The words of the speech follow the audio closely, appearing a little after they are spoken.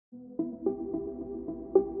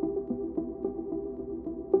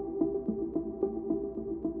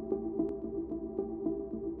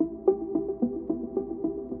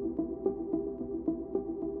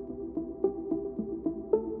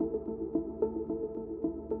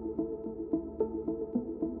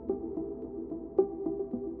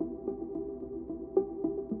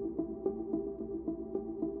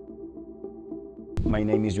My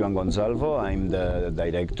name is Joan Gonzalvo. I'm the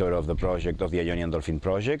director of the project of the Ionian Dolphin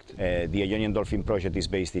Project. The Ionian Dolphin Project is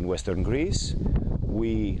based in western Greece.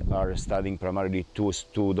 We are studying primarily two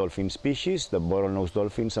dolphin species, the bottlenose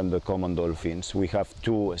dolphins and the common dolphins. We have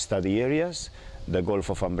two study areas, the Gulf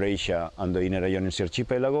of Ambracia and the Inner Ionian Sea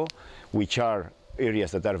Archipelago, which are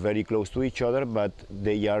areas that are very close to each other, but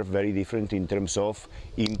they are very different in terms of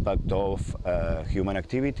impact of human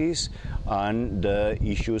activities and the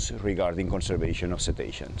issues regarding conservation of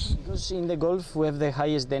cetaceans. Because in the Gulf we have the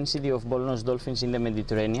highest density of bottlenose dolphins in the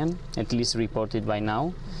Mediterranean, at least reported by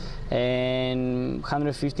now. And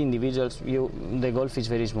 150 individuals, the Gulf is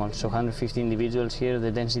very small, so 150 individuals here,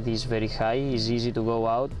 the density is very high, it's easy to go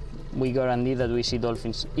out. We guarantee that we see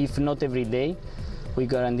dolphins, if not every day, we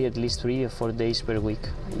guarantee at least 3 or 4 days per week.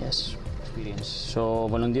 Yes, experience. So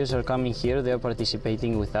volunteers are coming here, they are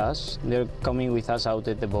participating with us, they're coming with us out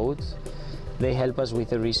at the boat. They help us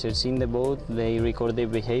with the research in the boat, they record the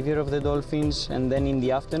behavior of the dolphins, and then in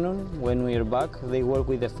the afternoon, when we are back, they work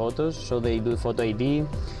with the photos, so they do photo ID,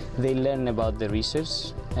 they learn about the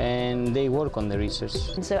research, and they work on the research.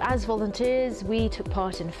 So as volunteers, we took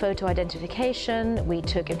part in photo identification, we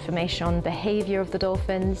took information on behavior of the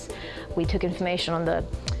dolphins, we took information on the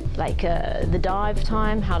dive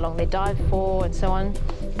time, how long they dive for, and so on.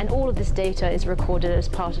 And all of this data is recorded as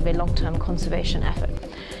part of a long-term conservation effort.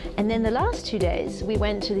 And then the last 2 days, we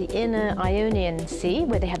went to the Inner Ionian Sea,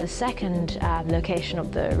 where they have the second location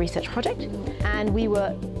of the research project. And we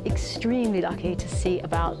were extremely lucky to see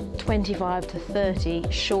about 25 to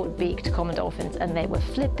 30 short-beaked common dolphins. And they were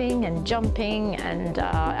flipping and jumping, and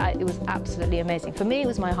it was absolutely amazing. For me, it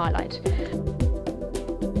was my highlight.